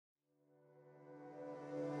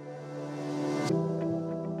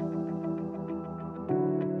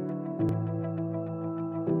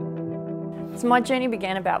So my journey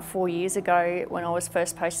began about 4 years ago when I was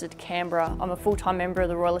first posted to Canberra. I'm a full-time member of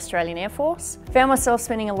the Royal Australian Air Force. Found myself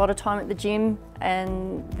spending a lot of time at the gym,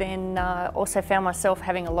 and then also found myself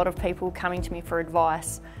having a lot of people coming to me for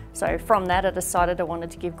advice. So from that I decided I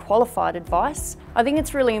wanted to give qualified advice. I think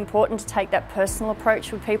it's really important to take that personal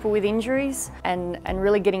approach with people with injuries, and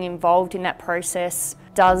really getting involved in that process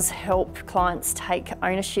does help clients take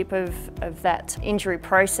ownership of that injury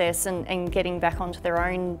process and getting back onto their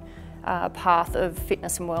own path of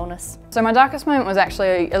fitness and wellness. So my darkest moment was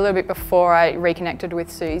actually a little bit before I reconnected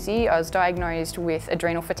with Susie. I was diagnosed with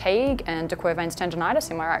adrenal fatigue and de Quervain's tendonitis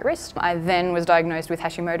in my right wrist. I then was diagnosed with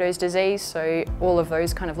Hashimoto's disease, so all of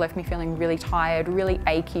those kind of left me feeling really tired, really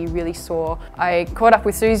achy, really sore. I caught up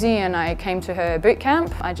with Susie and I came to her boot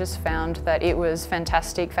camp. I just found that it was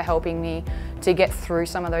fantastic for helping me to get through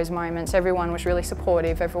some of those moments. Everyone was really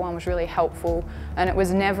supportive, everyone was really helpful, and it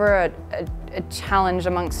was never a challenge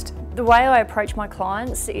amongst. The way I approach my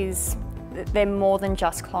clients is that they're more than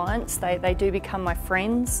just clients. They do become my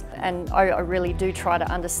friends, and I really do try to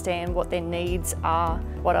understand what their needs are,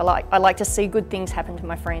 what I like. I like to see good things happen to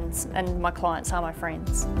my friends, and my clients are my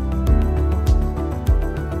friends.